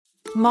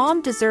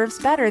Mom deserves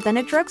better than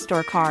a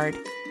drugstore card.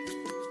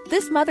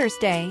 This Mother's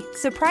Day,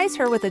 surprise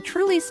her with a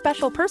truly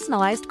special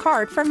personalized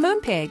card from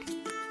Moonpig.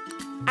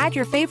 Add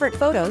your favorite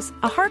photos,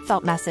 a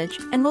heartfelt message,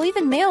 and we'll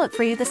even mail it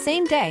for you the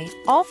same day,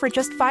 all for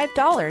just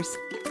 $5.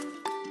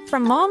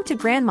 From mom to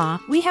grandma,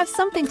 we have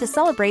something to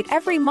celebrate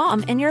every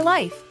mom in your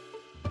life.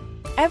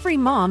 Every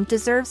mom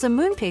deserves a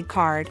Moonpig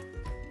card.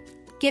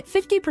 Get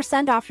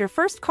 50% off your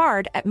first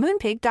card at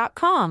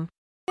moonpig.com.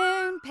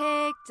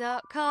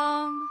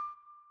 Moonpig.com.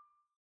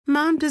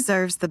 Mom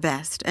deserves the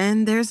best,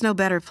 and there's no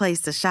better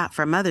place to shop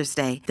for Mother's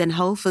Day than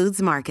Whole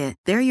Foods Market.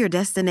 They're your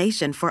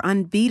destination for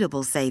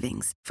unbeatable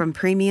savings, from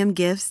premium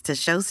gifts to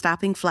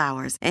show-stopping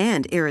flowers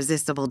and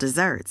irresistible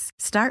desserts.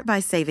 Start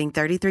by saving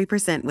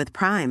 33% with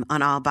Prime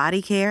on all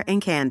body care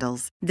and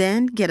candles.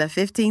 Then get a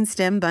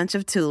 15-stem bunch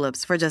of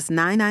tulips for just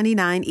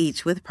 $9.99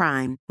 each with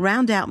Prime.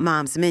 Round out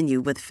Mom's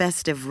menu with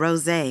festive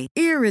rosé,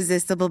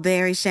 irresistible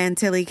berry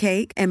chantilly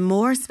cake, and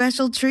more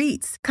special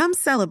treats. Come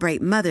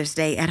celebrate Mother's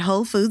Day at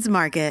Whole Foods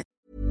Market.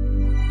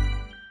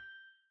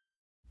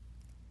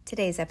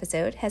 Today's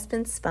episode has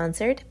been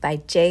sponsored by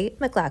J.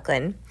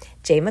 McLaughlin.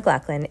 J.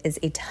 McLaughlin is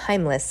a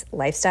timeless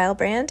lifestyle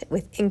brand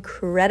with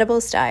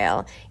incredible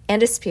style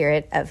and a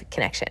spirit of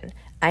connection.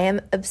 I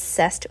am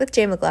obsessed with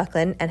J.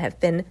 McLaughlin and have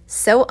been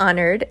so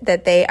honored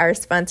that they are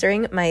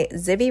sponsoring my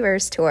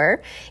Zibbyverse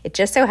tour. It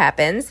just so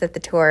happens that the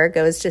tour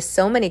goes to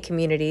so many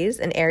communities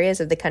and areas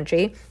of the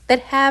country that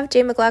have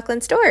J.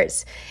 McLaughlin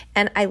stores.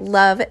 And I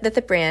love that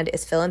the brand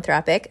is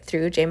philanthropic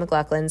through J.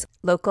 McLaughlin's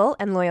local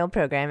and loyal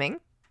programming.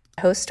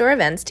 Host store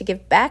events to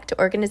give back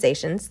to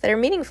organizations that are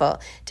meaningful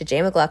to J.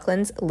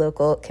 McLaughlin's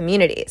local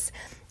communities.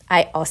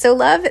 I also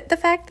love the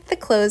fact that the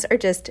clothes are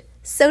just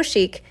so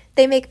chic.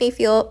 They make me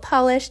feel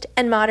polished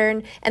and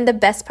modern, and the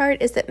best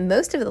part is that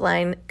most of the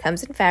line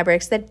comes in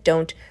fabrics that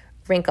don't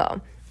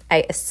wrinkle.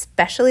 I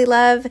especially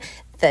love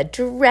the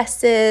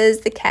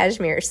dresses, the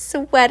cashmere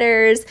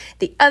sweaters,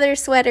 the other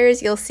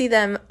sweaters. You'll see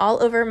them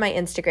all over my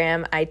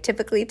Instagram. I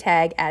typically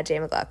tag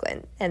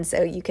 @JMcLaughlin, and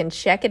so you can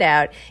check it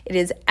out. It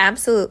is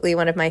absolutely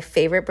one of my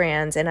favorite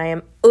brands, and I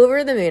am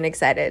over the moon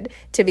excited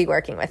to be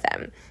working with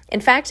them.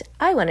 In fact,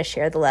 I want to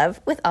share the love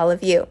with all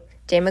of you.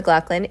 J.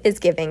 McLaughlin is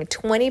giving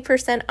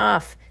 20%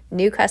 off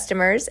new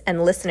customers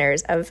and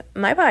listeners of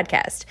my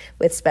podcast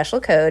with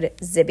special code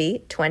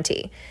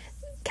ZIBBY20,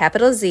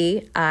 capital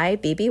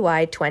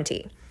ZIBBY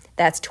 20.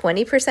 That's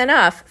 20%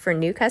 off for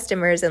new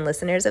customers and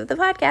listeners of the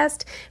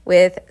podcast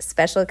with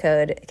special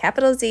code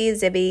capital Z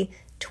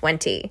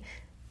ZIBBY20.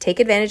 Take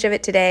advantage of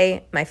it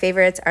today. My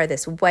favorites are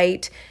this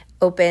white,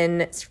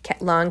 open,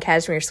 long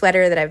cashmere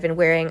sweater that I've been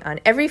wearing on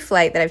every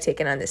flight that I've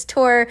taken on this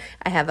tour.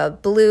 I have a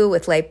blue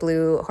with light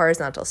blue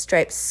horizontal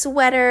striped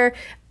sweater,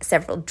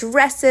 several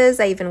dresses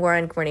I even wore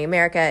on Good Morning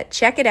America.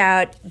 Check it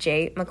out,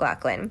 J.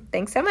 McLaughlin.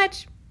 Thanks so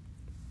much.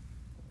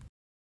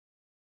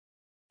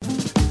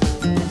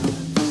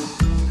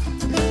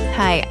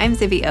 Hi, I'm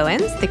Zibby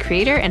Owens, the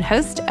creator and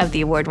host of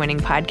the award-winning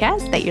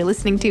podcast that you're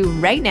listening to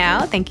right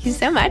now. Thank you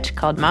so much,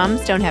 called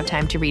Moms Don't Have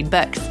Time to Read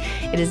Books.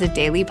 It is a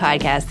daily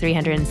podcast,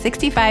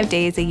 365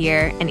 days a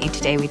year, and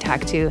each day we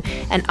talk to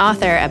an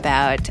author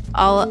about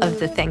all of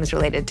the things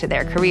related to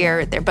their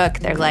career, their book,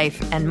 their life,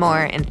 and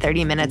more in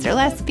 30 minutes or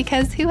less,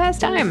 because who has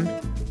time?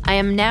 I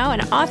am now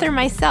an author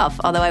myself,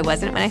 although I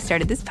wasn't when I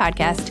started this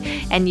podcast,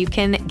 and you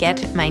can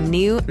get my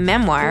new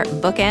memoir,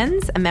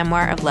 Bookends, a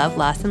memoir of love,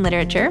 loss, and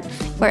literature,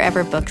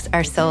 wherever books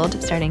are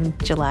sold starting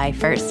July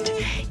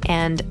 1st,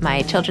 and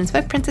my children's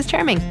book, Princess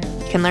Charming.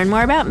 You can learn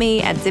more about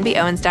me at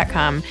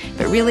zibbyowens.com,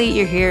 but really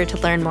you're here to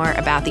learn more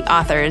about the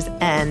authors,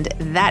 and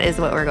that is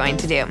what we're going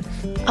to do.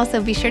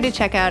 Also, be sure to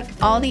check out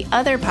all the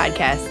other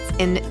podcasts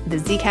in the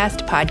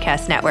Zcast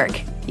Podcast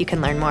Network. You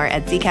can learn more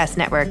at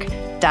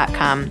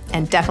zcastnetwork.com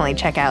and definitely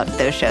check out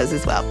those shows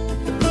as well.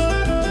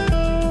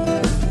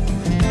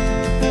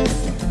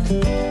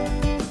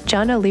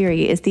 John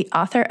O'Leary is the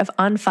author of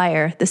On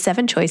Fire, The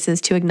 7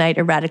 Choices to Ignite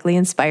a Radically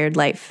Inspired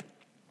Life.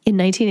 In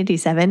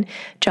 1987,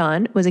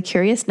 John was a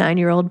curious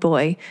 9-year-old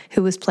boy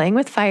who was playing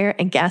with fire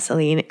and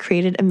gasoline,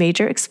 created a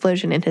major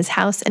explosion in his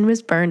house, and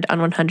was burned on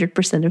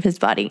 100% of his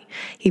body.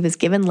 He was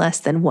given less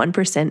than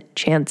 1%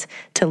 chance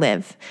to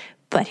live,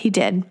 but he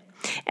did.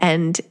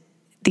 And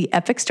the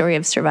epic story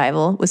of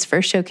survival was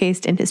first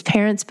showcased in his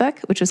parents' book,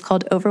 which was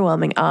called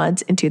Overwhelming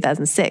Odds, in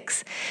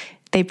 2006.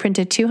 They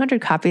printed 200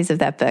 copies of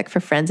that book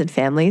for friends and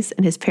families,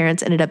 and his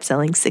parents ended up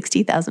selling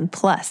 60,000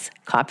 plus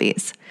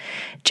copies.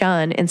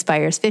 John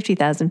inspires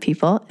 50,000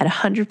 people at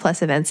 100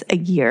 plus events a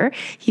year.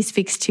 He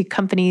speaks to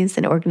companies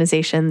and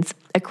organizations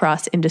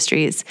across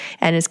industries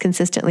and is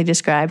consistently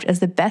described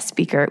as the best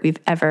speaker we've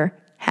ever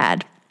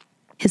had.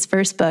 His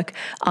first book,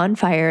 On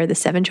Fire, The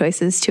 7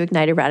 Choices to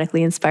Ignite a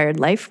Radically Inspired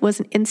Life,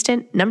 was an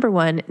instant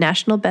 #1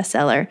 national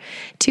bestseller.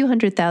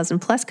 200,000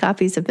 plus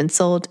copies have been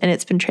sold, and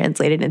it's been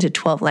translated into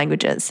 12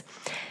 languages.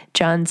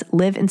 John's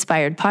Live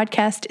Inspired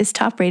podcast is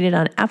top rated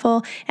on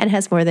Apple and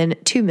has more than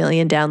 2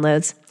 million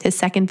downloads. His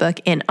second book,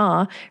 In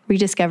Awe,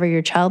 Rediscover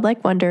Your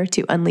Childlike Wonder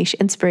to Unleash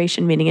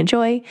Inspiration, Meaning, and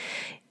Joy,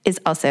 is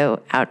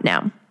also out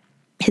now.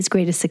 His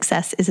greatest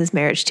success is his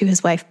marriage to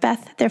his wife,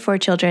 Beth, their 4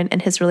 children,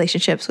 and his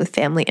relationships with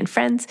family and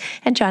friends.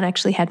 And John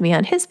actually had me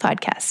on his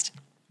podcast.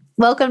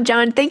 Welcome,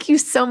 John. Thank you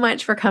so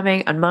much for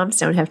coming on Moms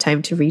Don't Have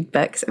Time to Read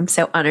Books. I'm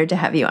so honored to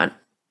have you on.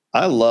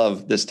 I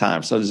love this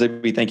time. So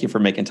Zibby, thank you for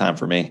making time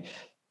for me.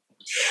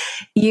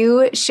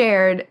 You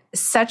shared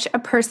such a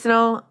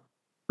personal,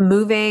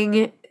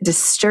 moving,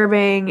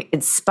 disturbing,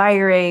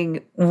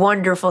 inspiring,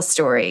 wonderful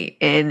story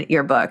in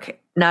your book,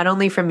 not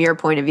only from your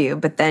point of view,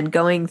 but then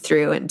going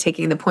through and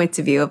taking the points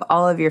of view of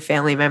all of your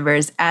family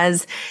members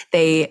as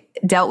they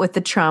dealt with the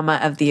trauma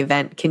of the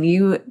event. Can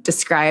you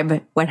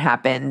describe what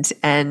happened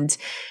and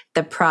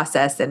the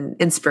process and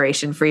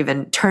inspiration for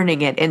even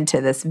turning it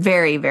into this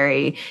very,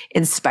 very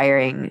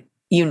inspiring,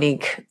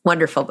 unique,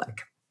 wonderful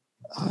book?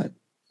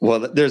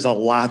 Well, there's a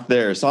lot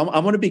there. So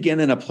I'm going to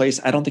begin in a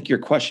place I don't think your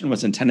question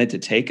was intended to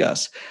take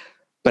us,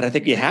 but I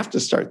think you have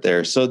to start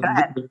there. So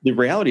the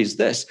reality is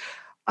this.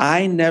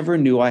 I never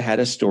knew I had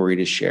a story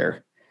to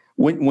share.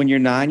 When you're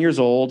 9 years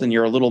old and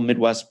you're a little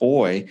Midwest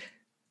boy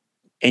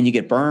and you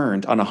get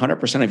burned on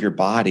 100% of your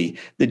body,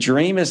 the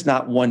dream is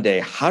not one day,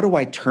 how do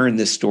I turn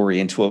this story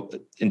into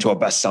a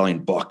best-selling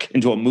book,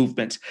 into a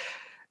movement?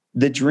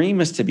 The dream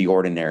is to be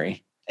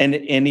ordinary. And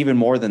even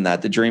more than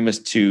that, the dream is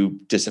to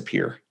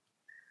disappear,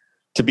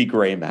 to be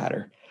gray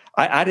matter.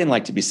 I didn't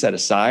like to be set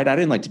aside. I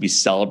didn't like to be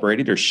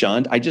celebrated or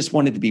shunned. I just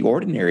wanted to be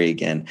ordinary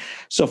again.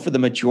 So for the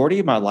majority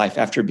of my life,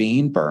 after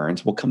being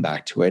burned, we'll come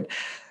back to it,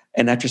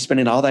 and after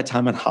spending all that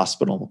time in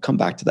hospital, we'll come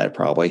back to that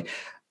probably,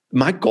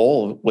 my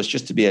goal was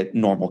just to be a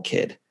normal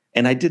kid.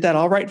 And I did that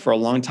all right for a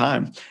long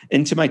time,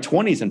 into my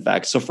 20s, in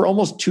fact. So for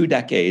almost 2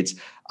 decades,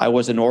 I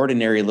was an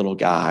ordinary little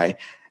guy.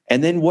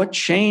 And then what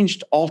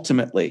changed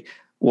ultimately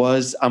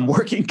was I'm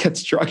working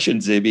construction,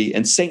 Zibby,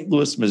 in St.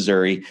 Louis,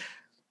 Missouri.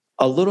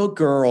 A little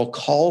girl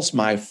calls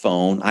my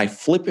phone. I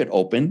flip it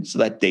open. So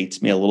that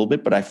dates me a little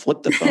bit, but I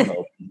flip the phone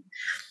open.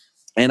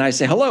 And I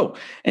say, hello.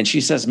 And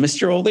she says,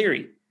 Mr.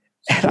 O'Leary.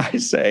 And I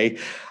say,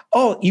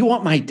 oh, you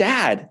want my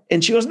dad?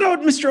 And she goes, no,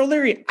 Mr.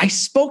 O'Leary, I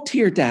spoke to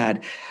your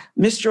dad.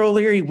 Mr.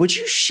 O'Leary, would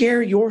you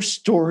share your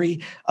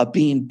story of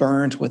being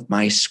burned with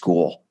my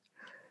school?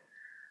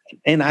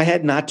 And I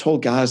had not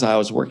told guys I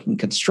was working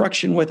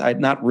construction with. I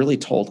had not really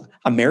told,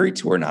 I'm married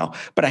to her now,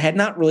 but I had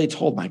not really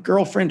told my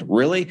girlfriend,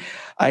 really.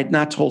 I had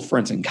not told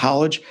friends in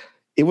college.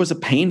 It was a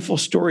painful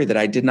story that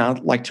I did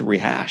not like to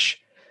rehash.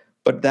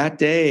 But that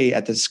day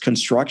at this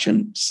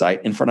construction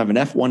site in front of an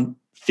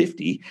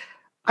F-150,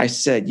 I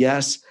said,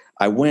 yes,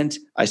 I went,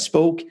 I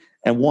spoke,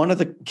 and one of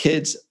the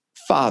kids'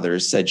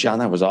 fathers said, John,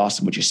 that was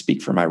awesome. Would you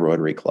speak for my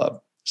Rotary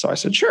Club? So I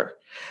said, sure.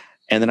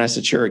 And then I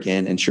said, sure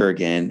again, and sure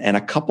again. And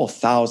a couple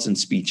thousand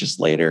speeches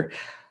later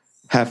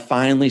have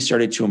finally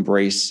started to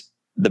embrace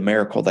the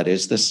miracle that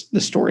is this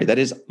story. That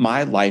is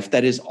my life.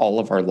 That is all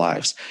of our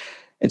lives.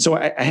 And so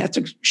I have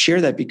to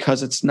share that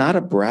because it's not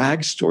a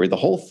brag story. The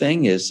whole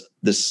thing is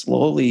the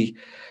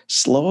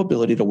slow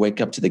ability to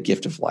wake up to the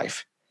gift of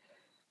life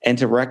and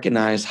to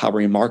recognize how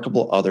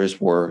remarkable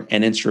others were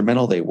and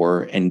instrumental they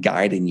were in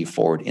guiding you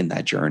forward in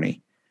that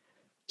journey.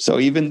 So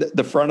even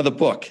the front of the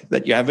book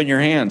that you have in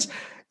your hands,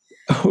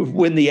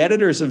 when the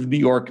editors of New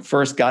York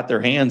first got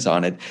their hands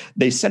on it,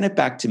 they sent it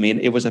back to me, and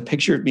it was a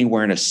picture of me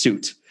wearing a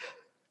suit.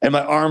 And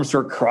my arms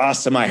were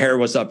crossed and my hair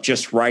was up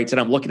just right. And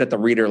I'm looking at the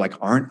reader like,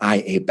 aren't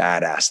I a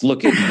badass?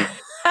 Look at me.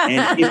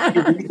 And if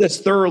you read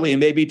this thoroughly and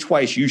maybe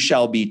twice, you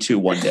shall be too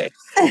one day.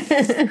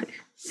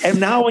 And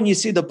now when you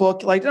see the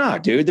book, like, nah,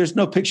 dude, there's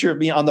no picture of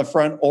me on the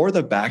front or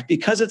the back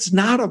because it's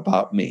not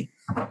about me.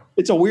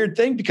 It's a weird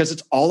thing because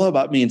it's all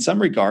about me in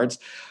some regards,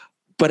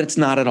 but it's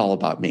not at all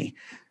about me.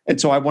 And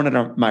so I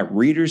wanted my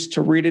readers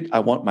to read it. I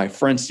want my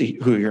friends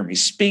who hear me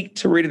speak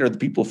to read it, or the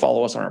people who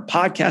follow us on our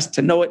podcast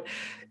to know it.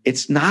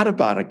 It's not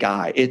about a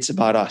guy. It's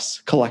about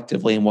us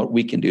collectively and what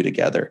we can do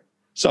together.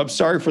 So I'm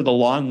sorry for the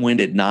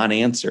long-winded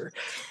non-answer,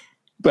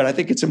 but I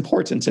think it's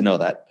important to know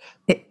that.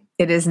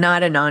 It is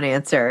not a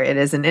non-answer. It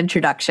is an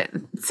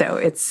introduction. So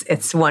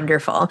it's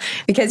wonderful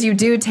because you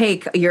do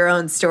take your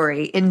own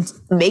story and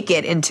make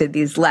it into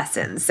these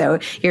lessons. So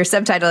your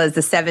subtitle is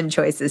The 7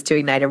 Choices to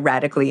Ignite a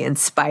Radically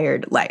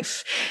Inspired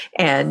Life.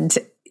 And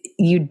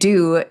you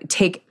do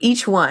take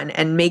each one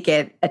and make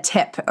it a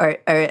tip or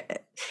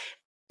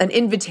an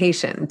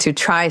invitation to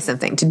try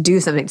something, to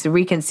do something, to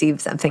reconceive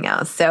something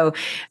else. So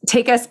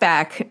take us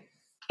back,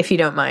 if you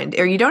don't mind,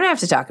 or you don't have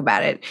to talk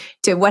about it,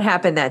 to what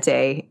happened that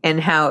day and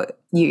how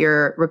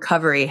your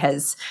recovery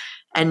has,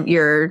 and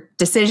your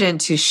decision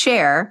to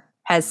share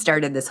has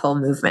started this whole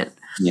movement.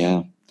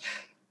 Yeah.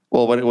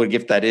 Well, what a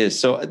gift that is.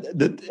 So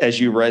as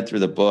you read through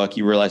the book,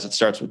 you realize it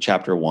starts with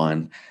chapter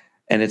 1,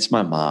 and it's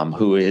my mom,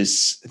 who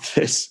is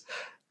this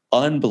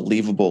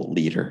unbelievable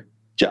leader,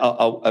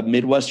 a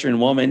Midwestern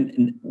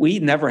woman. We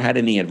never had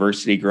any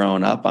adversity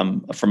growing up.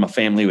 I'm from a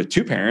family with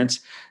 2 parents,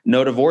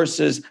 no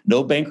divorces,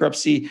 no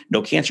bankruptcy,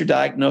 no cancer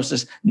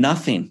diagnosis,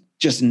 nothing.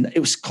 Just, it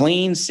was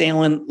clean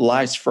sailing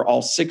lives for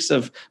all 6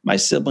 of my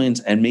siblings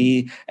and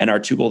me and our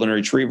 2 golden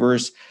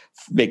retrievers,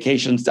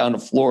 vacations down to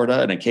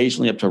Florida and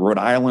occasionally up to Rhode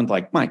Island.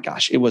 Like, my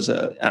gosh, it was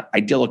an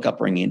idyllic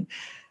upbringing.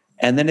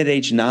 And then at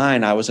age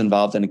 9, I was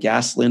involved in a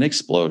gasoline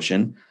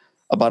explosion.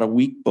 About a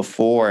week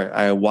before,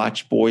 I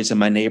watched boys in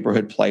my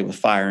neighborhood play with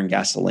fire and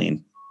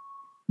gasoline.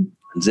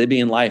 Zibby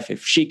in life,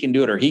 if she can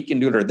do it or he can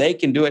do it or they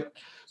can do it,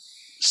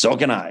 so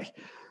can I.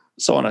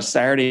 So on a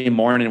Saturday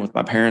morning with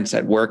my parents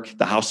at work,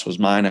 the house was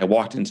mine. I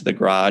walked into the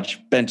garage,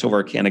 bent over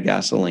a can of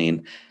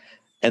gasoline,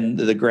 and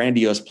the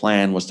grandiose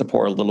plan was to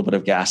pour a little bit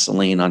of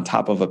gasoline on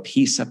top of a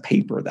piece of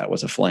paper that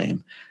was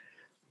aflame.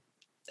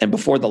 And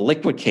before the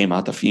liquid came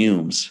out, the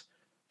fumes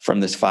from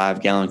this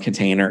 5-gallon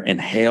container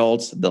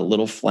inhaled the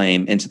little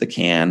flame into the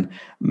can.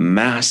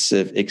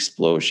 Massive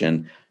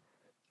explosion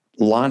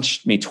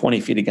launched me 20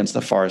 feet against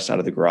the far side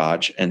of the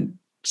garage and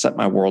set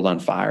my world on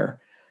fire.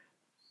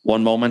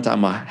 One moment,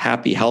 I'm a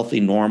happy, healthy,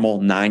 normal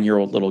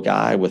 9-year-old little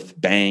guy with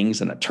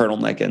bangs and a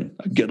turtleneck and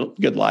a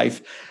good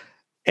life.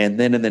 And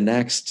then in the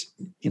next,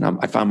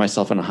 I found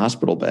myself in a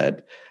hospital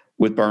bed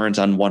with burns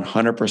on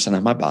 100%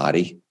 of my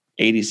body.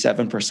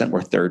 87%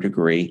 were 3rd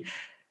degree,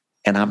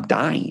 and I'm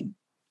dying.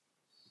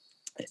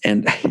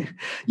 And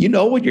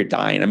when you're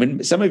dying. I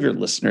mean, some of your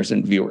listeners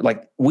and viewers,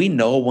 we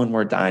know when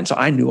we're dying. So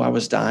I knew I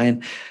was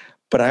dying,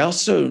 but I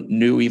also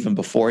knew even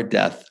before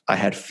death, I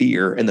had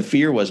fear. And the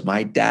fear was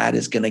my dad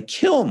is going to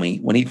kill me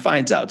when he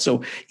finds out.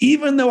 So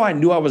even though I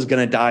knew I was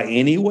going to die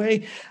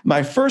anyway,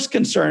 my first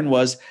concern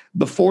was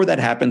before that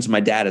happens,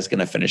 my dad is going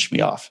to finish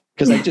me off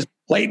because I just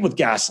played with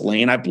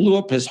gasoline. I blew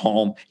up his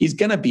home. He's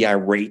going to be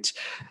irate.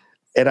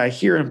 And I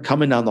hear him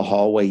coming down the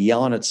hallway,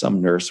 yelling at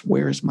some nurse,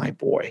 "Where's my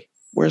boy?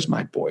 Where's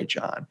my boy,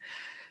 John?"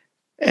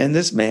 And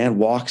this man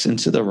walks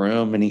into the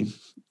room and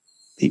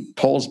he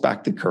pulls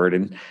back the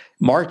curtain,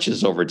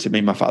 marches over to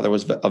me. My father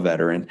was a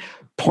veteran,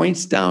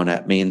 points down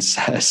at me and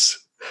says,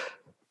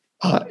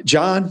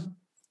 "John,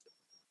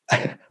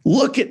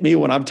 look at me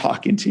when I'm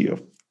talking to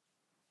you."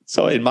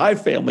 So in my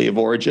family of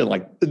origin,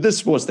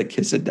 this was the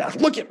kiss of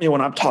death. Look at me when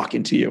I'm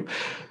talking to you.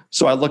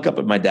 So I look up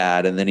at my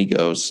dad and then he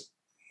goes,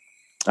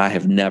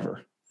 I've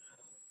never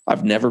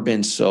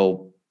been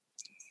so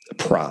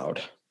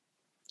proud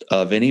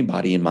of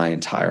anybody in my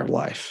entire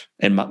life.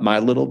 And my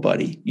little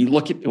buddy, you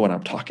look at me when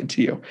I'm talking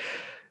to you.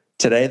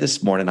 Today,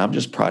 this morning, I'm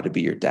just proud to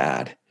be your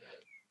dad.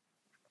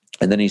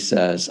 And then he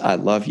says, I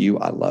love you,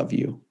 I love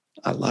you,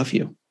 I love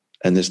you.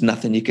 And there's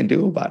nothing you can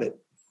do about it.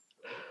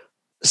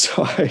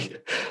 So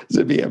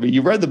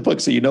you read the book,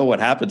 so you know what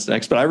happens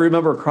next. But I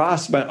remember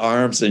crossing my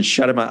arms and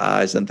shutting my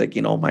eyes and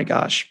thinking, oh my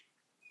gosh,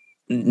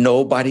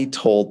 nobody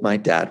told my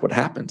dad what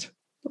happened.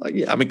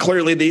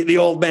 Clearly the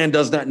old man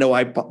does not know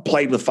I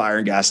played with fire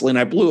and gasoline.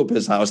 I blew up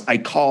his house. I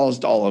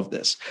caused all of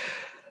this.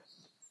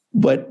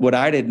 But what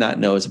I did not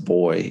know as a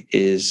boy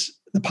is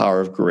the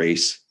power of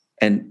grace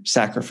and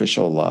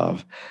sacrificial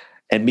love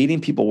and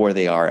meeting people where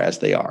they are as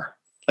they are.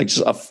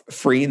 Just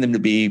freeing them to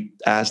be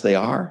as they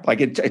are.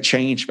 It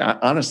changed me.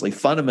 Honestly,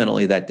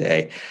 fundamentally that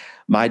day,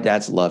 my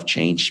dad's love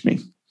changed me.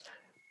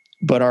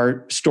 But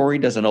our story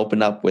doesn't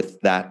open up with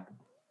that.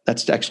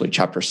 That's actually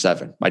chapter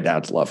 7, my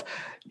dad's love.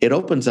 It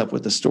opens up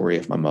with the story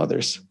of my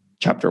mother's,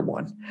 chapter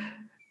 1.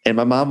 And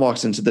my mom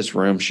walks into this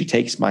room. She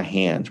takes my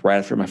hand right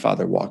after my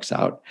father walks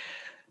out.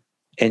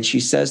 And she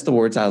says the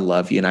words, I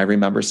love you. And I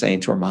remember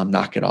saying to her, Mom,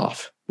 knock it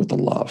off with the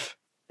love.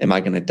 Am I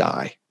going to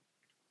die?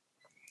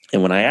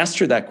 And when I asked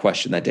her that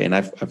question that day, and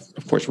I've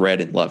of course read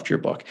and loved your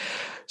book,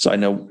 so I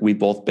know we've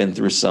both been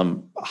through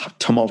some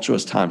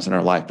tumultuous times in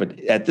our life, but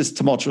at this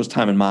tumultuous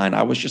time in mine,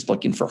 I was just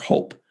looking for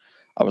hope.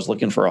 I was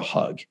looking for a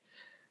hug.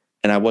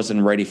 And I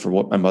wasn't ready for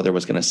what my mother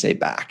was going to say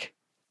back.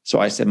 So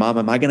I said, Mom,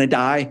 am I going to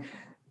die?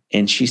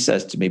 And she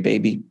says to me,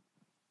 baby,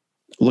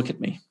 look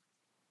at me.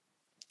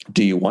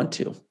 Do you want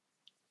to?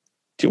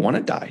 Do you want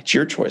to die? It's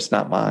your choice,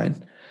 not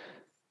mine.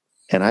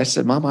 And I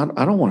said, Mom,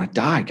 I don't want to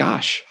die.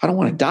 Gosh, I don't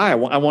want to die. I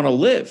want to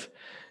live.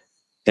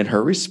 And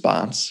her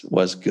response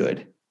was,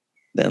 good.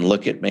 Then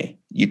look at me.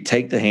 You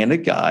take the hand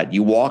of God,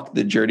 you walk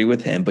the journey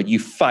with him, but you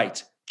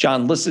fight.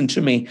 John, listen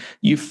to me.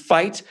 You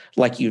fight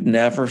like you've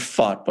never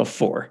fought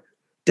before.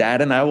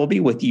 Dad and I will be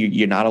with you.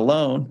 You're not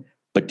alone,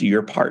 but do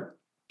your part.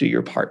 Do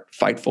your part.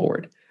 Fight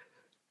forward.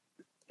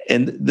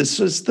 And this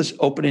was this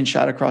opening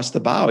shot across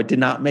the bow. It did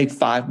not make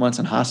 5 months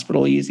in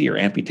hospital easy, or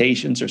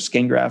amputations or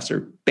skin grafts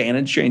or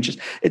bandage changes.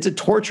 It's a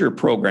torture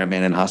program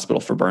in hospital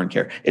for burn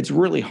care. It's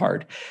really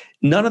hard.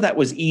 None of that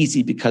was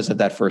easy because of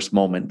that first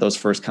moment, those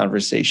first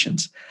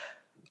conversations.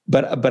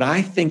 But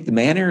I think the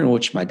manner in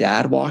which my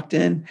dad walked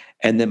in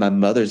and then my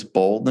mother's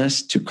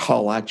boldness to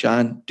call out,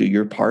 John, do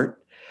your part,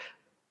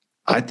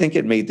 I think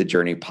it made the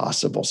journey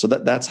possible. So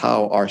that's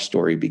how our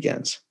story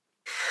begins.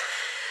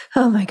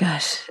 Oh my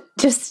gosh.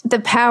 Just the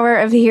power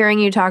of hearing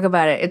you talk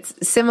about it.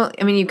 It's similar.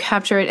 I mean, you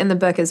capture it in the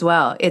book as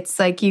well. It's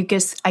like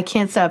I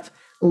can't stop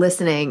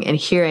listening and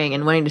hearing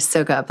and wanting to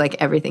soak up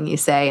everything you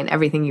say and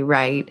everything you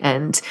write.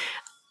 And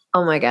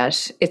oh my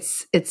gosh,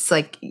 it's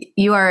like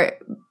you are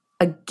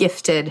a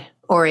gifted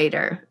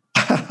orator,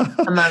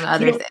 among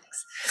other things.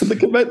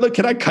 Look,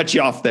 can I cut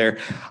you off there?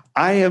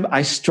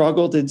 I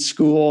struggled in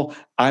school.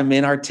 I'm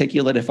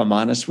inarticulate, if I'm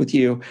honest with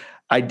you.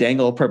 I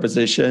dangle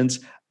prepositions.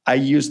 I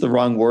use the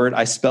wrong word.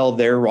 I spell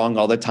there wrong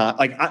all the time.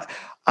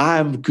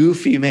 I'm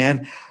goofy,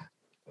 man.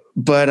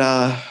 But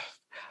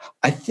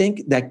I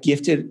think that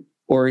gifted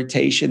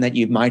orientation that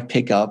you might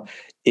pick up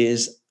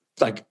is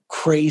like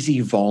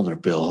crazy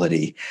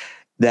vulnerability.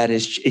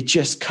 It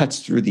just cuts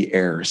through the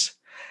errors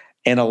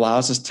and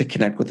allows us to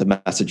connect with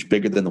a message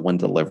bigger than the one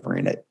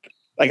delivering it.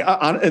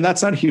 And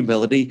that's not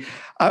humility.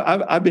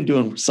 I've been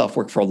doing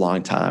self-work for a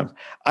long time.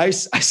 I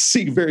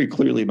see very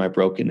clearly my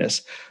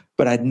brokenness,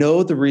 but I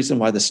know the reason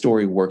why the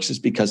story works is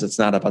because it's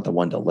not about the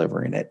one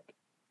delivering it.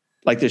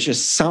 Like there's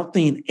just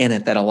something in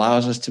it that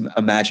allows us to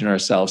imagine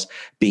ourselves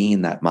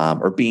being that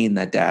mom or being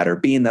that dad or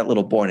being that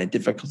little boy in a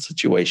difficult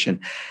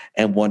situation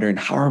and wondering,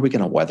 how are we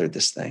going to weather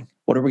this thing?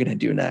 What are we going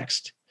to do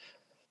next?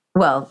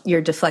 Well,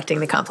 you're deflecting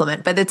the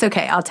compliment, but it's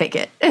okay. I'll take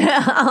it.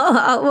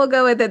 We'll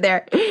go with it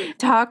there.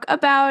 Talk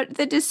about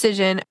the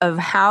decision of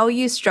how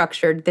you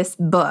structured this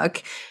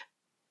book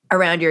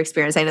around your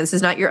experience. I know this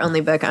is not your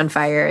only book on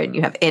fire, and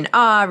you have In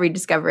Awe,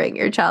 Rediscovering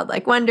Your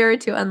Childlike Wonder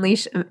to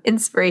Unleash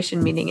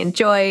Inspiration, Meaning, and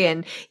Joy.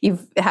 And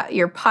you've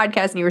your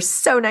podcast, and you were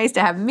so nice to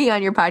have me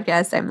on your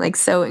podcast. I'm like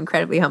so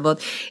incredibly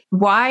humbled.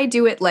 Why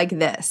do it like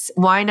this?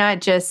 Why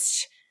not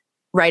just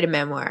write a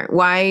memoir?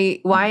 Why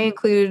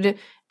include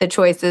the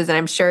choices? And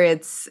I'm sure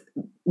it's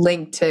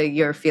linked to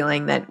your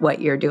feeling that what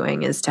you're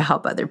doing is to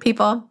help other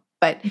people.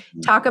 But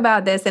talk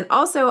about this. And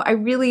also, I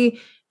really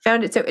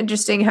found it so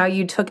interesting how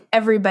you took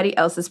everybody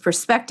else's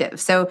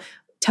perspective. So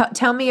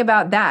tell me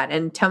about that,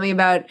 and tell me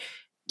about,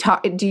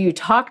 do you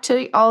talk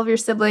to all of your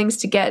siblings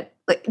to get,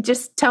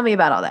 just tell me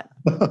about all that.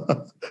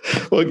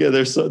 Well, again,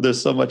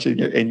 there's so much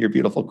in your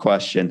beautiful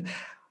question.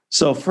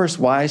 So first,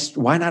 why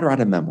not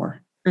write a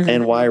memoir? Mm-hmm.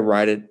 And why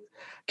write it?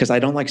 Because I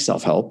don't like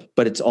self-help,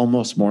 but it's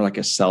almost more like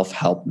a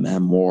self-help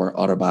memoir,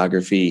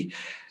 autobiography,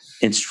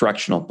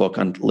 instructional book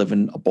on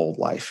living a bold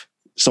life.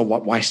 So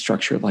why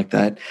structure it like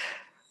that?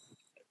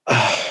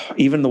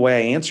 Even the way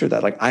I answer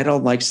that, I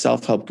don't like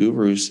self-help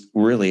gurus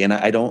really. And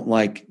I don't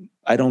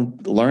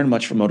learn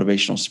much from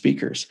motivational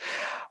speakers.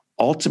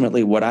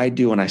 Ultimately, what I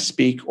do when I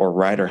speak or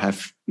write or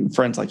have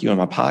friends like you on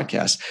my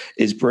podcast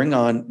is bring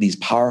on these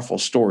powerful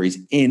stories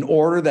in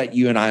order that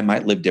you and I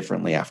might live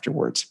differently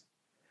afterwards.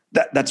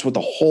 That's what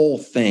the whole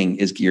thing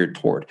is geared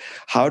toward.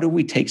 How do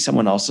we take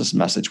someone else's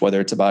message, whether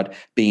it's about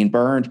being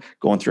burned,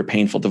 going through a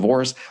painful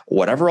divorce,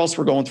 whatever else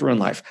we're going through in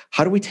life?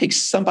 How do we take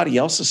somebody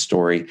else's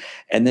story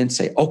and then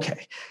say,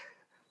 okay,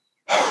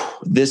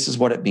 this is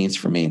what it means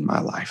for me in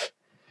my life?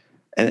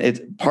 And it's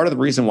part of the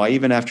reason why,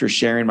 even after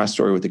sharing my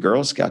story with the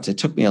Girl Scouts, it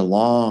took me a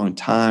long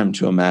time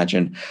to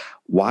imagine,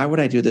 why would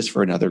I do this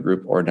for another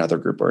group or another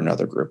group or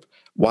another group?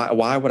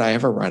 Why would I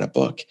ever write a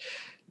book?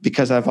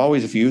 Because I've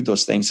always viewed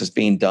those things as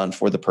being done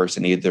for the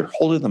person either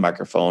holding the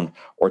microphone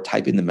or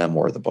typing the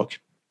memoir of the book.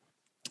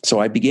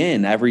 So I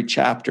begin every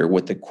chapter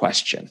with the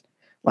question,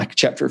 like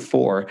chapter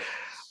 4,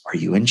 are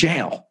you in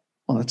jail?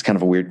 Well, that's kind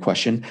of a weird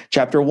question.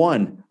 Chapter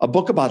 1, a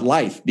book about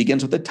life,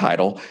 begins with the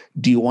title,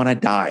 do you want to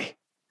die?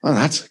 Well,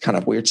 that's kind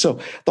of weird. So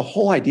the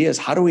whole idea is,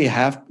 how do we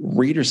have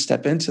readers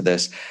step into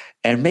this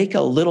and make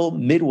a little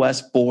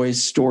Midwest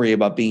boy's story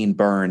about being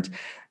burned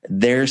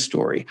their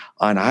story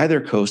on either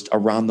coast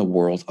around the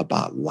world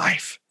about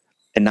life,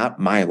 and not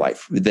my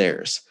life,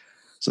 theirs.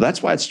 So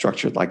that's why it's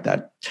structured like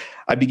that.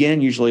 I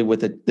began usually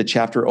with the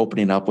chapter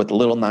opening up with a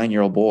little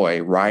 9-year-old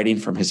boy writing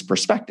from his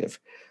perspective.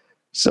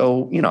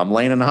 So, I'm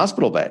laying in a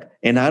hospital bed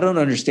and I don't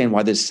understand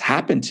why this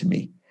happened to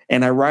me.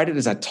 And I write it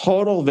as a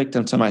total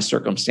victim to my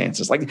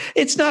circumstances.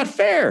 It's not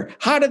fair.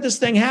 How did this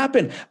thing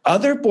happen?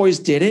 Other boys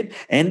did it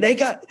and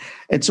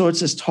so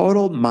it's this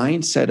total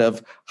mindset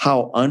of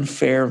how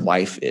unfair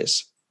life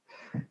is.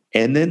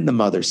 And then the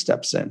mother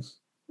steps in,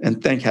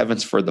 and thank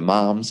heavens for the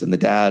moms and the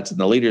dads and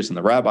the leaders and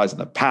the rabbis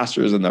and the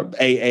pastors and the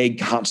AA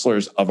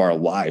counselors of our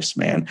lives,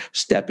 man,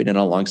 stepping in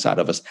alongside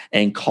of us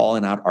and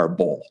calling out our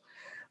bull.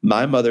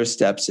 My mother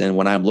steps in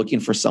when I'm looking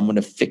for someone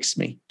to fix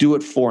me. Do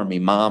it for me,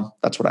 Mom.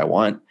 That's what I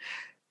want.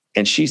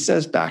 And she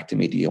says back to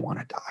me, do you want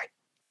to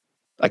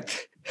die?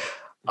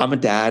 I'm a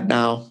dad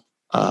now.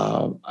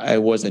 I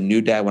was a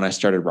new dad when I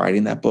started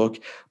writing that book,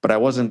 but I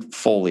wasn't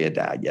fully a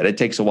dad yet. It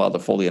takes a while to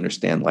fully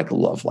understand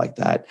love like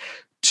that,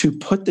 to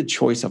put the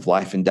choice of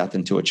life and death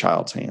into a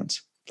child's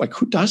hands.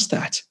 Who does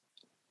that?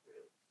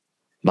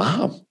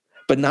 Mom.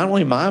 But not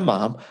only my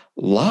mom,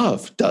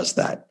 love does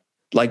that.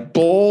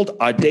 Bold,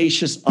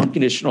 audacious,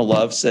 unconditional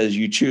love says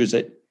you choose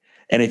it.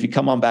 And if you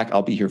come on back,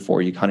 I'll be here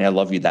for you, honey. I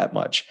love you that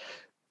much.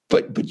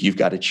 But you've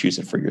got to choose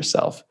it for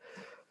yourself.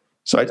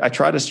 So I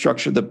try to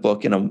structure the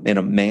book in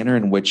a manner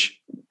in which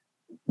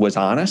was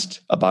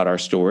honest about our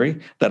story,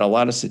 that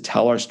allowed us to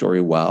tell our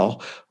story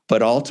well,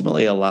 but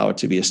ultimately allow it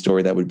to be a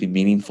story that would be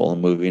meaningful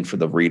and moving for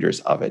the readers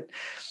of it.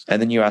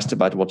 And then you asked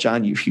about, well,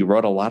 John, you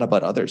wrote a lot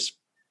about others.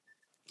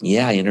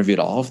 Yeah, I interviewed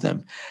all of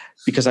them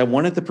because I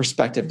wanted the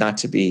perspective not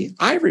to be,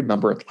 I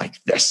remember it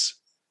like this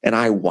and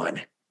I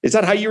won. Is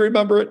that how you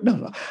remember it?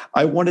 No.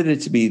 I wanted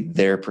it to be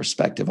their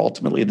perspective,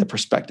 ultimately the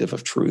perspective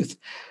of truth.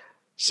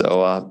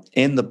 So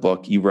in the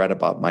book, you read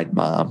about my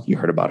mom. You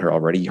heard about her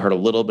already. You heard a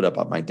little bit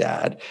about my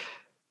dad.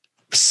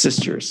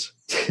 Sisters.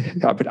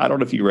 I don't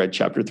know if you read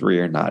chapter 3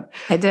 or not.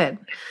 I did.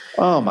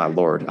 Oh, my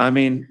Lord. I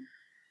mean,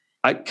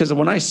 Because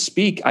when I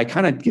speak, I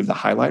kind of give the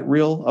highlight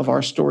reel of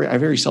our story. I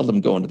very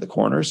seldom go into the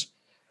corners.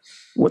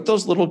 What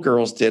those little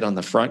girls did on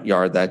the front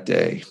yard that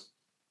day,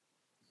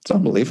 it's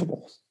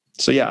unbelievable.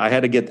 So yeah, I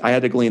had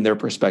to glean their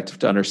perspective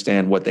to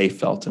understand what they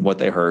felt and what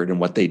they heard and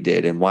what they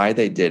did and why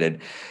they did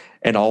it.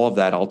 And all of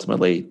that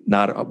ultimately,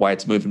 not why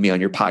it's moving me on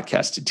your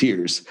podcast to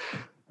tears,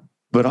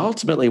 but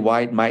ultimately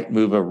why it might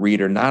move a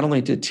reader not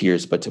only to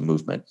tears, but to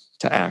movement,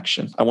 to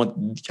action. I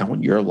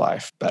want your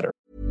life better.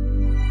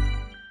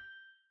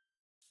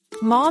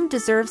 Mom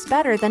deserves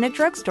better than a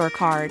drugstore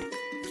card.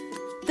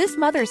 This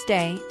Mother's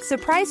Day,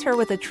 surprise her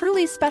with a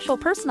truly special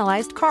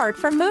personalized card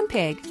from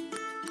Moonpig.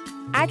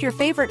 Add your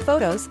favorite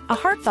photos, a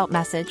heartfelt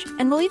message,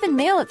 and we'll even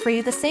mail it for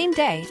you the same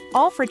day,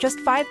 all for just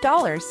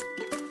 $5.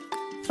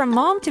 From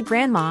mom to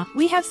grandma,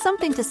 we have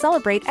something to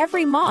celebrate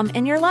every mom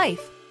in your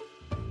life.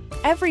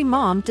 Every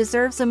mom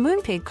deserves a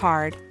Moonpig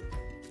card.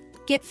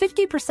 Get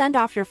 50%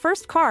 off your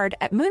first card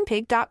at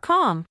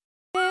moonpig.com.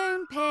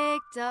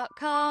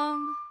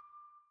 Moonpig.com.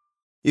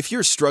 If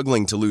you're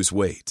struggling to lose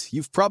weight,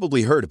 you've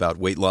probably heard about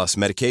weight loss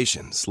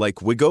medications like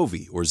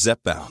Wegovy or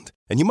Zepbound,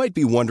 and you might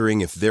be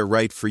wondering if they're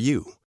right for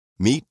you.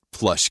 Meet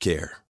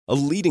PlushCare, a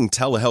leading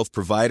telehealth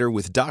provider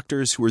with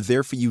doctors who are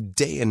there for you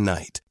day and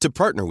night to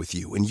partner with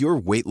you in your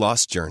weight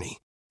loss journey.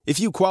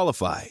 If you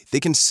qualify, they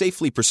can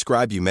safely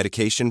prescribe you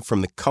medication from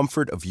the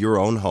comfort of your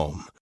own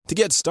home. To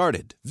get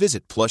started,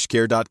 visit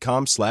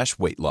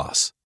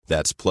plushcare.com/weight-loss.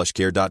 That's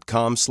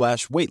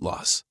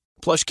plushcare.com/weight-loss.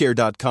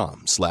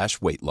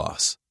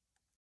 plushcare.com/weight-loss.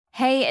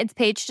 Hey, it's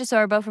Paige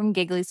DeSorbo from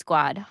Giggly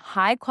Squad.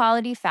 High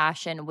quality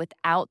fashion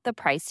without the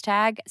price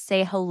tag.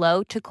 Say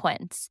hello to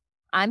Quince.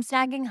 I'm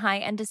snagging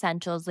high-end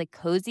essentials like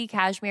cozy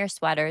cashmere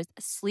sweaters,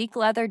 sleek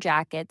leather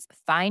jackets,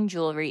 fine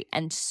jewelry,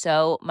 and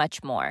so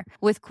much more.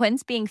 With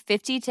Quince being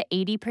 50 to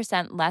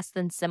 80% less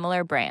than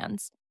similar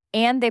brands.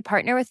 And they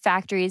partner with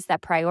factories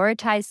that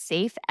prioritize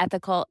safe,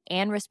 ethical,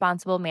 and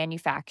responsible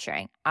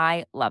manufacturing.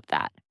 I love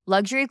that.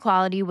 Luxury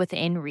quality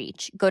within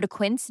reach. Go to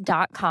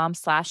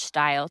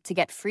quince.com/style to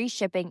get free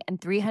shipping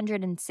and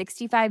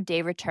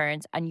 365-day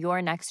returns on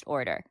your next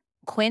order.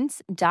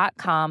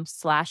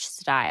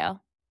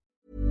 Quince.com/style.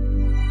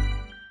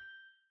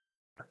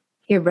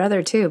 Your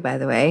brother too, by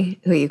the way,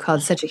 who you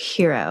called such a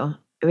hero.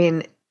 I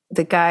mean,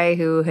 the guy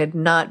who had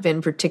not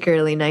been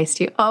particularly nice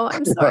to you. Oh,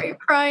 I'm sorry, you're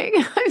crying.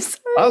 I'm sorry.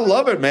 I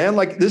love it, man.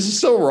 Like, this is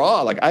so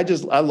raw. Like, I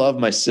love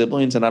my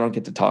siblings and I don't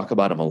get to talk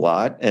about them a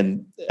lot.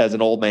 And as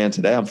an old man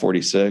today, I'm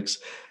 46.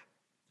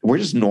 We're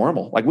just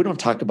normal. Like, we don't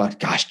talk about,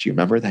 gosh, do you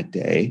remember that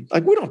day?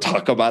 Like, we don't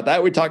talk about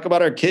that. We talk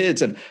about our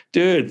kids and,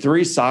 dude,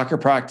 3 soccer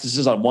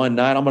practices on one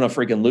night. I'm going to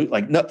freaking loot.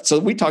 Like, no. So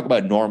we talk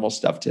about normal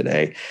stuff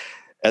today.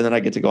 And then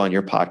I get to go on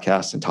your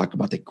podcast and talk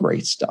about the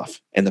great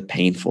stuff and the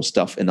painful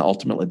stuff and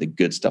ultimately the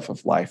good stuff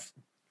of life,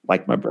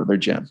 like my brother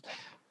Jim.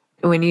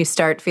 When you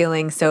start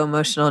feeling so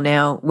emotional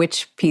now,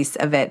 which piece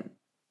of it,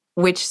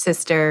 which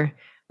sister,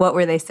 what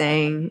were they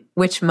saying,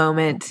 which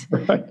moment?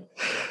 Right.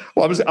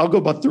 Well, I'll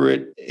go through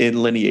it in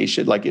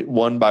lineation, like it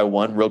one by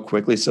one real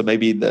quickly. So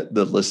maybe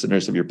the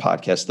listeners of your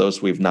podcast,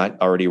 those we've not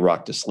already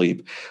rocked to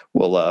sleep,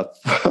 will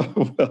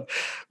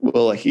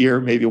hear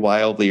maybe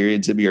why Illyria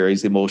and Zibby are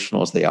as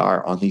emotional as they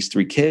are on these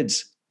 3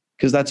 kids.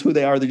 Because that's who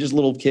they are. They're just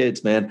little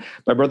kids, man.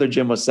 My brother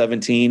Jim was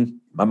 17.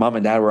 My mom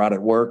and dad were out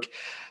at work.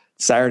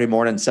 Saturday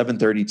morning,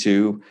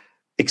 7:32,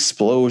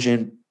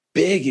 explosion,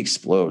 big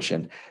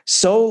explosion.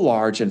 So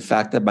large, in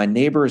fact, that my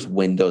neighbor's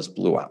windows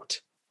blew out.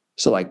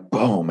 So like,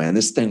 boom, man,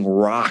 this thing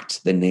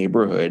rocked the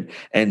neighborhood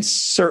and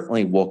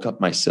certainly woke up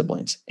my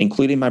siblings,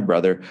 including my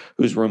brother,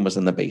 whose room was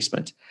in the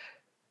basement.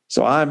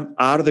 So I'm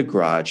out of the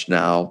garage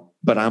now,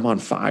 but I'm on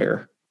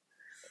fire,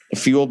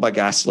 fueled by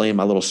gasoline.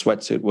 My little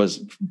sweatsuit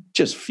was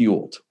just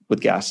fueled with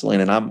gasoline,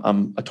 and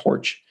I'm a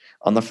torch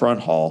on the front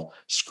hall,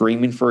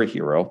 screaming for a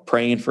hero,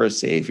 praying for a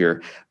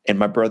savior. And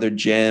my brother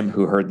Jim,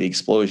 who heard the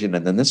explosion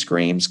and then the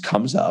screams,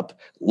 comes up,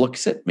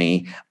 looks at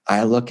me.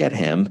 I look at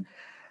him,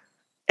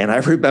 and I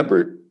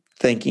remember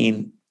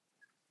thinking,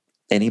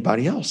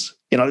 anybody else?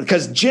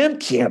 Because Jim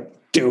can't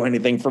do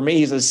anything for me.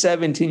 He's a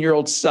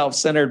 17-year-old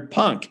self-centered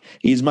punk.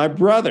 He's my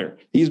brother.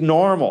 He's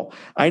normal.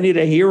 I need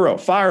a hero,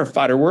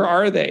 firefighter. Where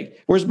are they?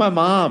 Where's my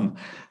mom?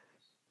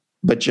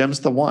 But Jim's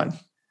the one.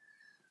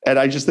 And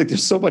I just think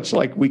there's so much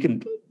like we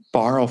can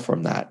borrow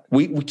from that.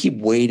 We keep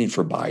waiting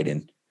for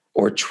Biden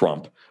or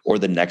Trump or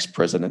the next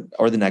president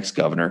or the next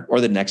governor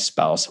or the next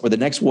spouse or the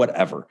next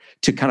whatever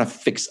to kind of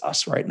fix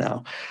us right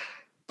now.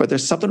 But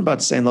there's something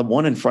about saying the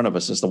one in front of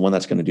us is the one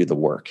that's going to do the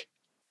work.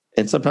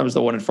 And sometimes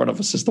the one in front of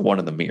us is the one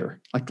in the mirror.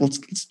 Like, let's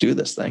do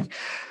this thing.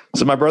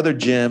 So my brother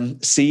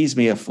Jim sees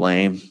me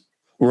aflame,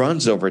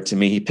 runs over to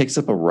me. He picks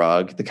up a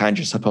rug, the kind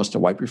you're supposed to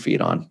wipe your feet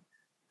on,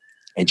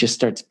 and just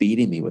starts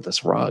beating me with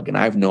this rug. And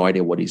I have no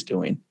idea what he's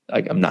doing.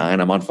 Like, I'm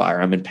 9, I'm on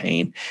fire, I'm in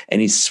pain. And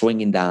he's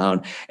swinging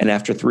down. And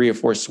after 3 or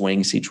 4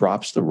 swings, he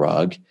drops the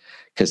rug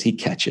because he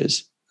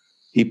catches.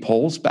 He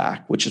pulls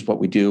back, which is what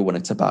we do when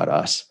it's about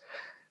us.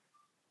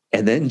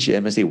 And then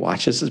Jim, as he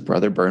watches his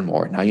brother burn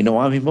more, now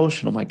I'm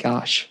emotional. My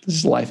gosh, this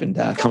is life and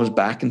death. Comes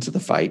back into the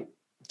fight,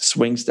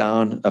 swings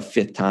down a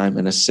 5th time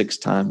and a 6th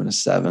time and a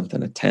 7th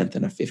and a 10th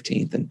and a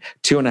 15th. And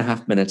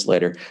 2.5 minutes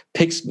later,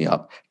 picks me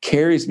up,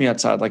 carries me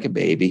outside like a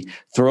baby,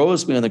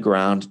 throws me on the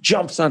ground,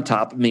 jumps on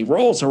top of me,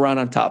 rolls around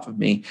on top of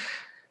me.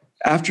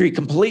 After he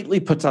completely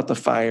puts out the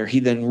fire, he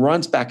then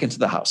runs back into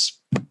the house,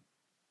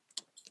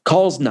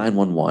 calls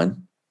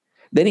 911.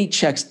 Then he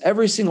checks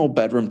every single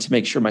bedroom to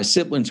make sure my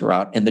siblings are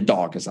out and the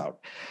dog is out.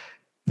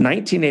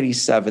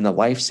 1987, the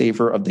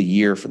lifesaver of the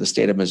year for the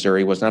state of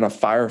Missouri was not a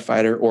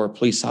firefighter or a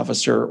police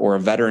officer or a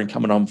veteran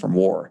coming home from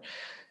war.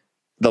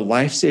 The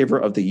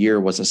lifesaver of the year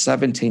was a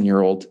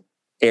 17-year-old,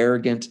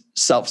 arrogant,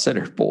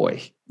 self-centered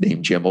boy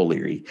named Jim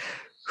O'Leary,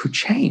 who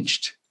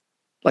changed,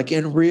 like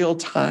in real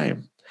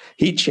time.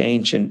 He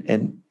changed,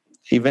 and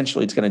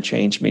eventually it's going to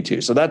change me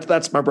too. So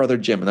that's my brother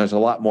Jim, and there's a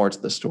lot more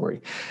to the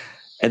story.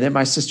 And then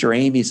my sister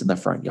Amy's in the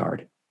front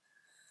yard,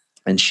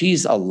 and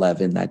she's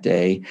 11 that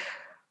day.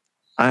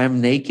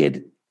 I'm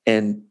naked,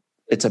 and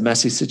it's a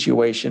messy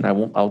situation.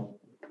 I'll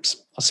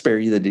spare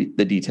you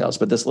the details,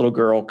 but this little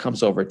girl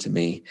comes over to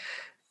me,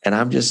 and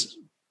I'm just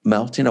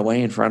melting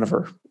away in front of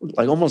her,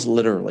 like almost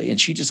literally. And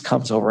she just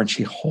comes over and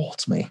she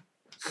holds me.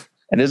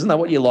 And isn't that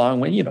what you long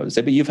when,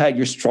 Zibby, you've had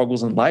your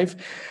struggles in life.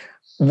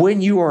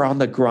 When you are on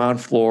the ground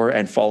floor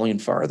and falling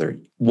farther,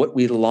 what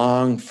we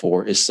long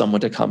for is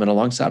someone to come in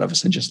alongside of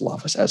us and just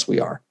love us as we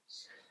are.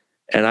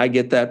 And I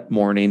get that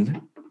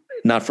morning,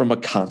 not from a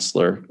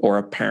counselor or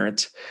a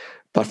parent,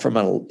 but from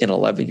an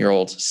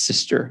 11-year-old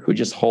sister who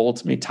just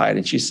holds me tight.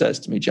 And she says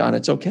to me, John,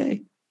 it's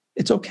okay.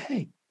 It's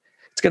okay.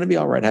 It's going to be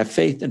all right. Have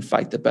faith and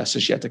fight. The best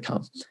is yet to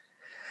come.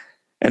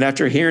 And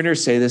after hearing her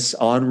say this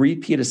on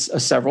repeat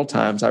several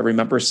times, I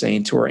remember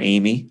saying to her,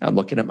 Amy, I'm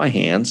looking at my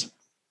hands.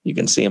 You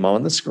can see them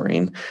on the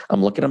screen.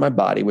 I'm looking at my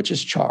body, which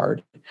is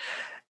charred.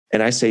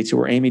 And I say to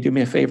her, Amy, do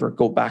me a favor.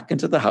 Go back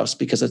into the house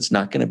because it's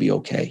not going to be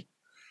okay.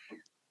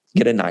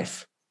 Get a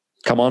knife.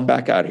 Come on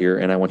back out here,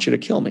 and I want you to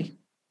kill me.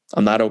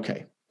 I'm not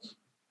okay.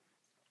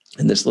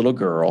 And this little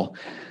girl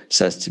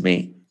says to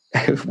me,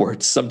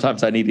 words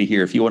sometimes I need to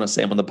hear. If you want to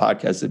say them on the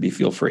podcast, Zibby,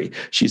 feel free.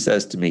 She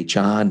says to me,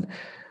 John,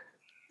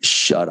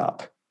 shut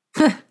up.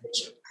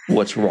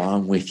 What's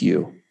wrong with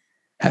you?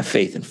 Have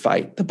faith and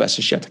fight. The best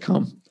is yet to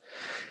come.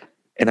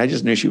 And I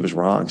just knew she was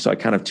wrong. So I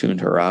kind of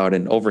tuned her out.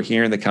 And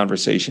overhearing the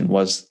conversation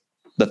was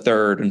the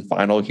third and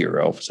final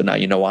hero. So now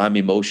you know I'm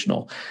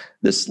emotional.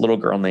 This little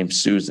girl named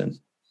Susan,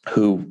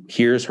 who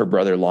hears her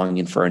brother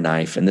longing for a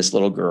knife. And this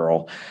little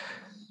girl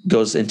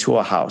goes into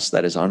a house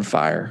that is on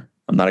fire.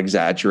 I'm not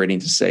exaggerating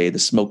to say the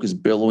smoke is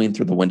billowing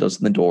through the windows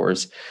and the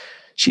doors.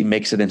 She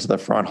makes it into the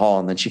front hall,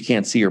 and then she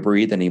can't see or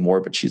breathe anymore,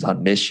 but she's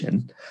on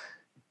mission.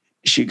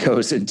 She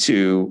goes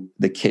into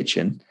the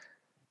kitchen,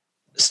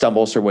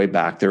 stumbles her way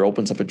back there,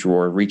 opens up a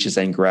drawer, reaches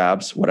and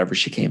grabs whatever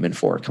she came in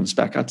for, comes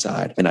back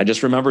outside. And I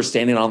just remember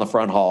standing on the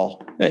front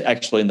hall,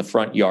 actually in the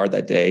front yard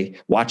that day,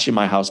 watching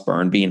my house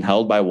burn, being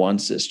held by one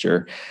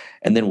sister,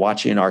 and then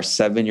watching our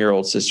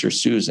 7-year-old sister,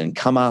 Susan,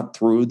 come out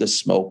through the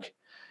smoke.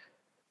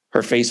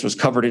 Her face was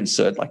covered in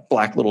soot, like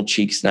black little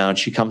cheeks now. And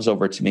she comes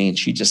over to me and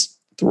she just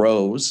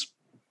throws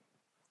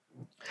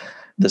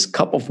this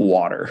cup of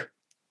water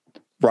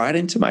right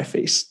into my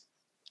face.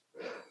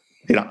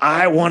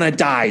 I want to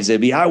die,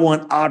 Zibby. I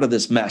want out of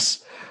this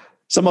mess.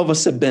 Some of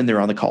us have been there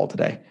on the call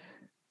today.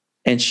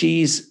 And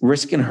she's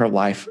risking her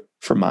life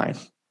for mine.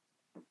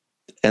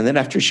 And then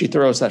after she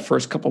throws that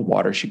first cup of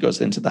water, she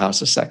goes into the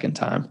house a second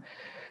time,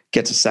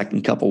 gets a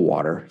second cup of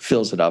water,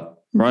 fills it up,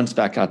 runs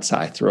back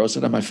outside, throws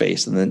it on my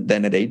face. And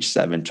then at age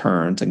 7,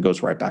 turns and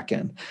goes right back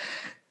in.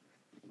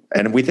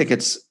 And we think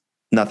it's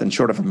nothing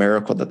short of a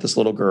miracle that this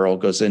little girl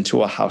goes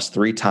into a house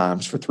 3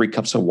 times for 3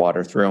 cups of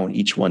water, throwing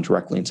each one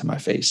directly into my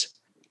face.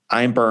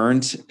 I'm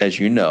burned, as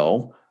you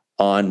know,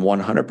 on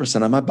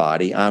 100% of my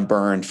body. I'm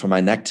burned from my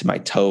neck to my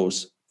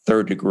toes,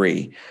 3rd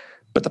degree.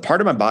 But the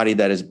part of my body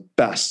that is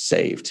best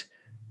saved,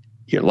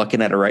 you're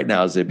looking at it right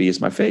now, Zibby,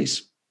 is my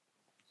face.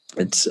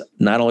 It's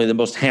not only the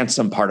most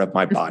handsome part of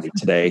my body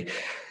today,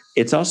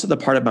 it's also the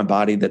part of my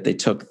body that they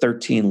took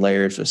 13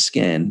 layers of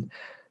skin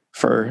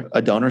for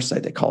a donor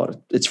site, they call it.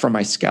 It's from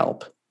my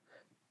scalp.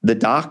 The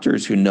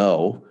doctors who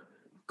know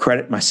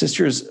credit my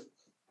sister's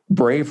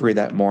bravery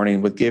that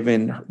morning with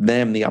giving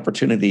them the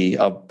opportunity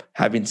of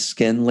having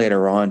skin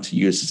later on to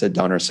use as a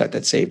donor site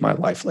that saved my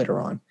life later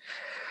on.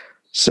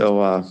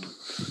 So,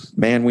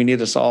 man, we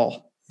need us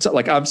all. So,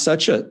 like, I'm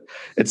such in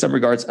some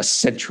regards, a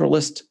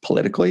centralist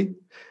politically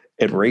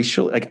and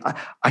racially. Like,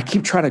 I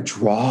keep trying to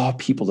draw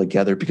people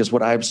together because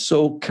what I'm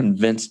so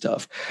convinced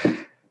of,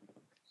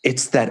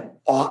 it's that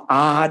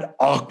odd,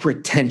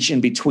 awkward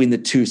tension between the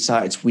two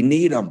sides. We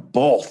need them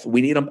both.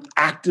 We need them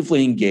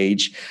actively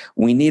engaged.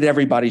 We need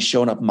everybody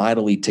showing up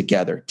mightily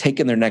together,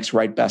 taking their next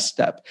right best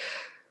step.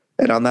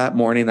 And on that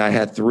morning, I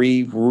had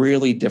 3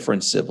 really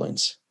different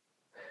siblings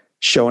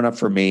showing up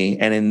for me.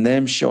 And in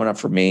them showing up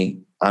for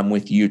me, I'm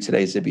with you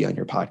today, Zibby, on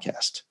your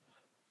podcast.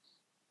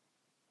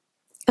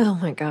 Oh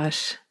my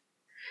gosh.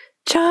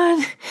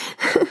 John.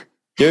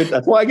 Dude,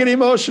 that's why I get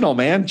emotional,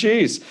 man.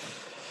 Jeez.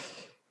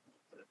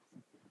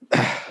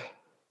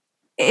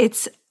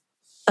 It's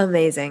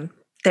amazing.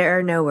 There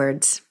are no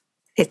words.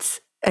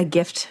 it's a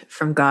gift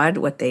from God,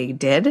 what they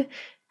did,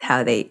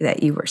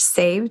 that you were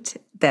saved,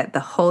 that the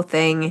whole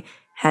thing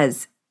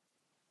has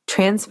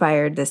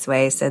transpired this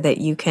way so that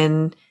you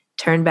can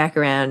turn back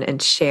around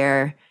and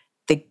share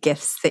the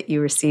gifts that you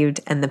received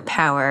and the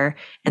power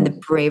and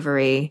the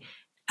bravery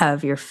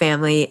of your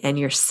family and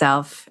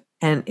yourself.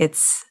 And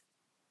it's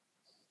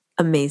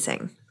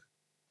amazing.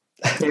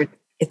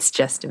 It's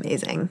just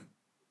amazing.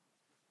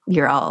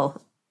 You're all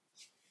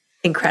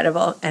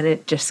incredible. And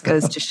it just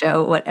goes to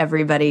show what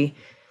everybody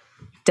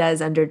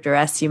does under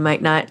duress. You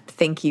might not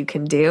think you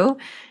can do,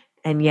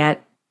 and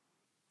yet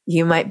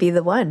you might be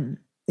the one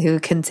who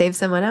can save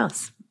someone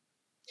else.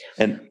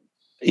 And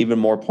even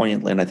more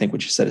poignantly, and I think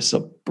what you said is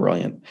so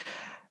brilliant,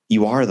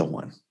 you are the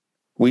one.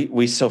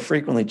 We so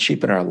frequently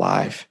cheapen our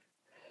life.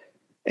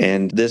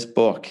 And this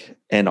book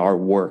and our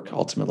work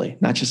ultimately,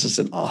 not just as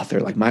an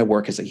author, like my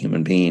work as a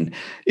human being,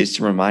 is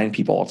to remind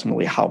people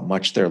ultimately how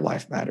much their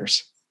life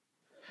matters.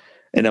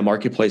 In a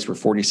marketplace where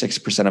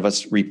 46% of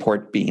us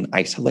report being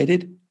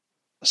isolated.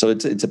 So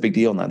it's a big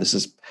deal now. This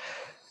is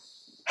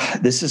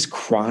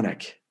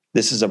chronic.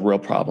 This is a real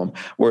problem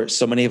where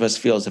so many of us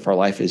feel as if our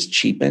life is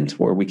cheapened,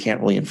 where we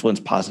can't really influence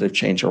positive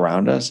change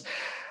around us.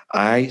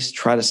 I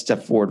try to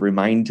step forward,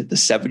 remind the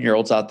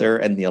 7-year-olds out there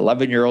and the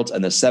 11-year-olds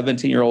and the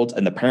 17-year-olds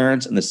and the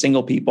parents and the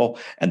single people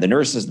and the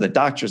nurses and the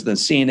doctors and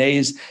the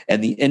CNAs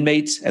and the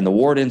inmates and the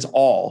wardens,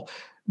 all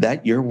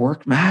that your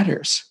work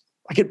matters.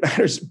 Like it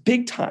matters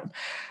big time.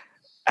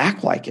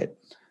 Act like it.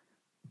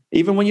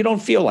 Even when you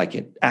don't feel like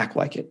it, act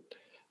like it.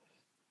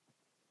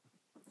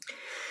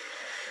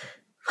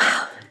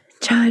 Wow.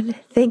 John,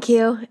 thank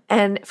you.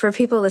 And for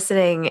people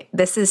listening,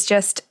 this is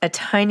just a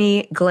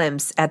tiny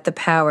glimpse at the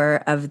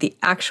power of the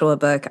actual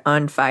book,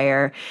 On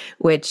Fire,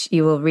 which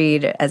you will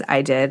read as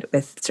I did,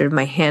 with sort of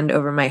my hand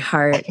over my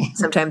heart,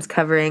 sometimes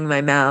covering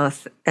my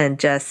mouth and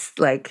just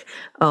like,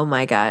 oh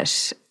my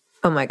gosh,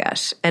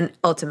 and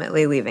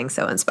ultimately leaving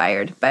so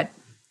inspired,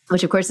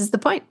 which of course is the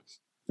point,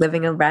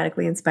 living a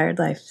radically inspired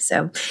life.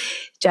 So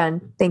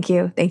John, thank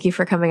you. Thank you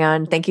for coming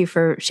on. Thank you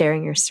for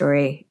sharing your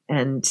story.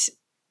 And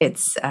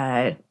it's,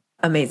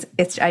 amazing.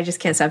 I just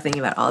can't stop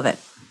thinking about all of it.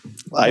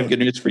 I have good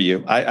news for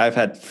you. I've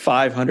had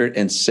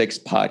 506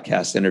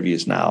 podcast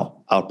interviews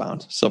now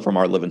outbound. So from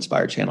our Live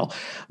Inspired channel,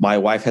 my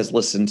wife has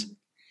listened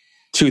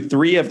to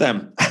 3 of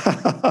them.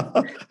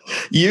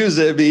 You,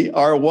 Zibby,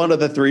 are one of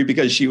the 3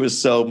 because she was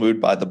so moved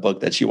by the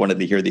book that she wanted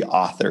to hear the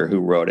author who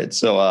wrote it.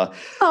 So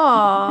you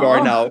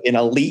are now in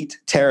elite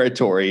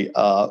territory.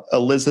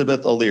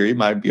 Elizabeth O'Leary,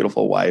 my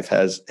beautiful wife,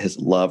 has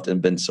loved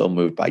and been so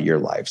moved by your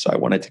life. So I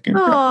wanted to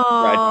congratulate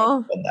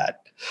on that.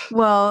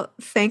 Well,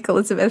 thank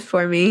Elizabeth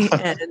for me,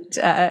 and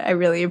I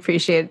really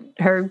appreciate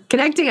her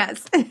connecting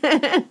us.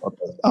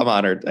 I'm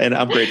honored, and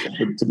I'm grateful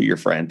to be your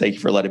friend. Thank you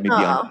for letting me be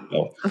on the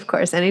show. Of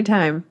course,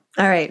 anytime.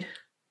 All right.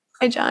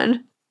 Bye,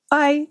 John.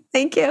 Bye.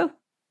 Thank you.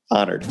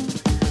 Honored.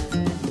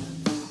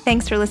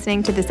 Thanks for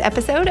listening to this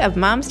episode of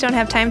Moms Don't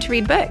Have Time to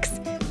Read Books.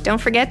 Don't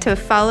forget to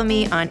follow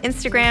me on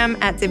Instagram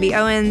at Zibby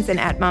Owens and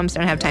at Moms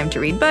Don't Have Time to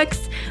Read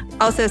Books.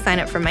 Also sign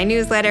up for my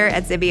newsletter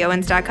at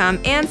zibbyowens.com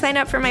and sign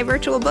up for my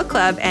virtual book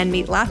club and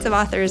meet lots of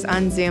authors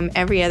on Zoom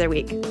every other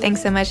week.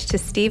 Thanks so much to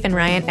Steve and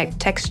Ryan at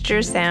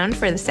Texture Sound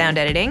for the sound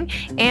editing.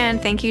 And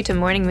thank you to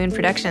Morning Moon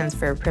Productions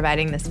for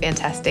providing this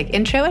fantastic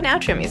intro and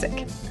outro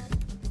music.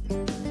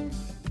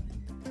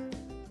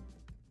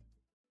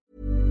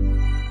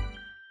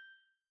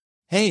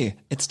 Hey,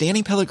 it's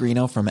Danny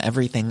Pellegrino from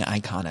Everything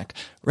Iconic.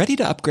 Ready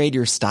to upgrade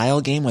your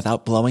style game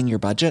without blowing your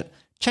budget?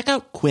 Check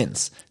out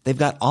Quince. They've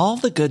got all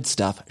the good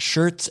stuff,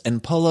 shirts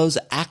and polos,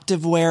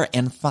 activewear,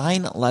 and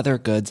fine leather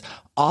goods,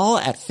 all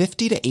at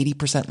 50 to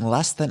 80%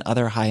 less than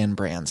other high-end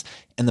brands.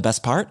 And the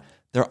best part?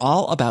 They're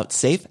all about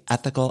safe,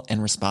 ethical,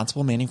 and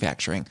responsible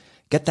manufacturing.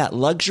 Get that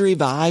luxury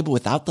vibe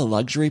without the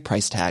luxury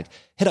price tag.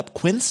 Hit up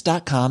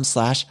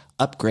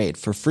quince.com/upgrade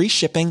for free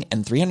shipping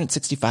and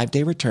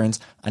 365-day returns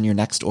on your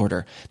next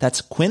order.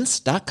 That's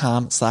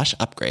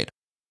quince.com/upgrade.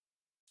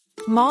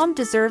 Mom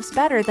deserves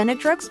better than a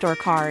drugstore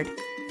card.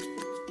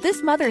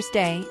 This Mother's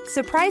Day,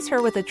 surprise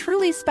her with a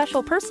truly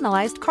special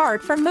personalized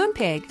card from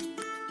Moonpig.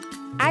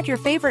 Add your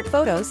favorite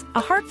photos,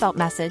 a heartfelt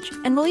message,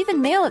 and we'll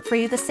even mail it for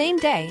you the same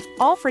day,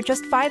 all for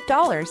just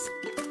 $5.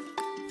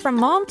 From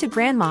mom to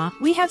grandma,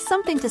 we have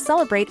something to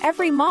celebrate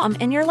every mom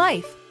in your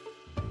life.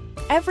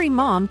 Every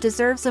mom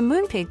deserves a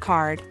Moonpig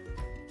card.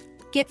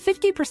 Get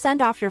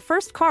 50% off your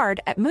first card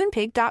at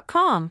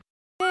moonpig.com.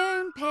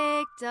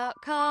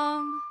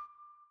 Moonpig.com.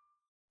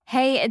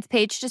 Hey, it's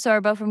Paige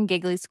DeSorbo from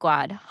Giggly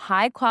Squad.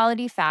 High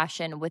quality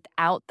fashion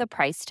without the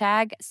price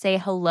tag. Say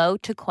hello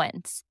to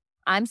Quince.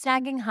 I'm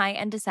snagging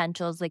high-end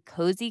essentials like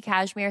cozy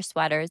cashmere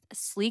sweaters,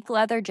 sleek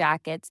leather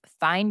jackets,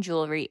 fine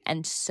jewelry,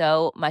 and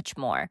so much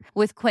more.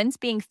 With Quince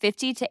being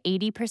 50 to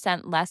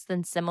 80% less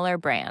than similar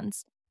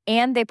brands.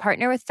 And they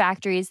partner with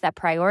factories that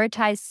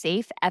prioritize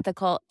safe,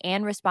 ethical,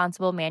 and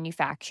responsible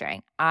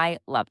manufacturing. I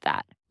love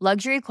that.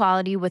 Luxury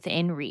quality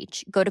within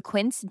reach. Go to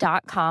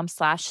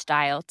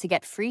quince.com/style to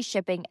get free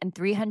shipping and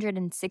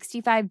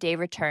 365-day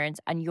returns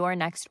on your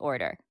next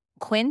order.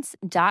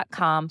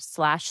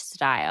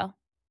 Quince.com/style.